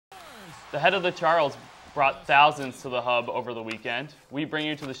The head of the Charles brought thousands to the hub over the weekend. We bring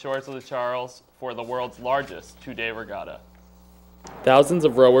you to the shores of the Charles for the world's largest two-day regatta. Thousands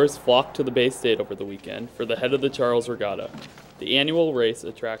of rowers flocked to the Bay State over the weekend for the head of the Charles Regatta. The annual race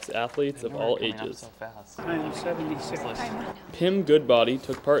attracts athletes of all ages. I'm 76. Pim Goodbody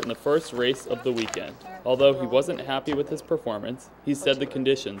took part in the first race of the weekend. Although he wasn't happy with his performance, he said the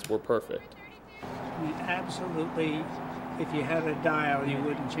conditions were perfect. I mean, absolutely, if you had a dial, you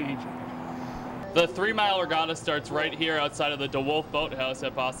wouldn't change it. The 3-mile regatta starts right here outside of the DeWolf Boathouse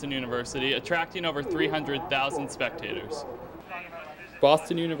at Boston University, attracting over 300,000 spectators.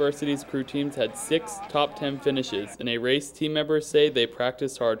 Boston University's crew teams had 6 top 10 finishes in a race team members say they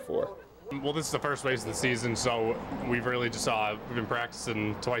practiced hard for. Well, this is the first race of the season, so we've really just we've been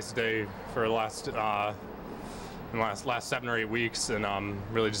practicing twice a day for the last 7 or 8 weeks, and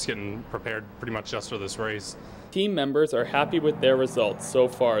really just getting prepared pretty much just for this race. Team members are happy with their results so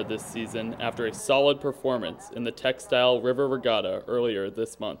far this season after a solid performance in the Textile River Regatta earlier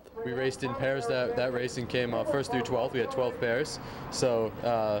this month. We raced in pairs. That racing came first through 12. We had 12 pairs, so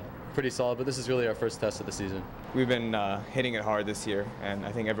pretty solid, but this is really our first test of the season. We've been hitting it hard this year, and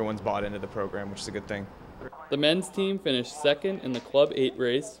I think everyone's bought into the program, which is a good thing. The men's team finished second in the Club 8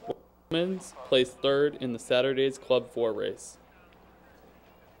 race, while the women's placed third in the Saturday's Club 4 race.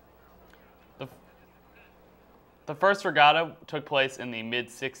 The first regatta took place in the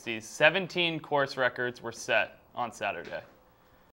mid-60s. 17 course records were set on Saturday.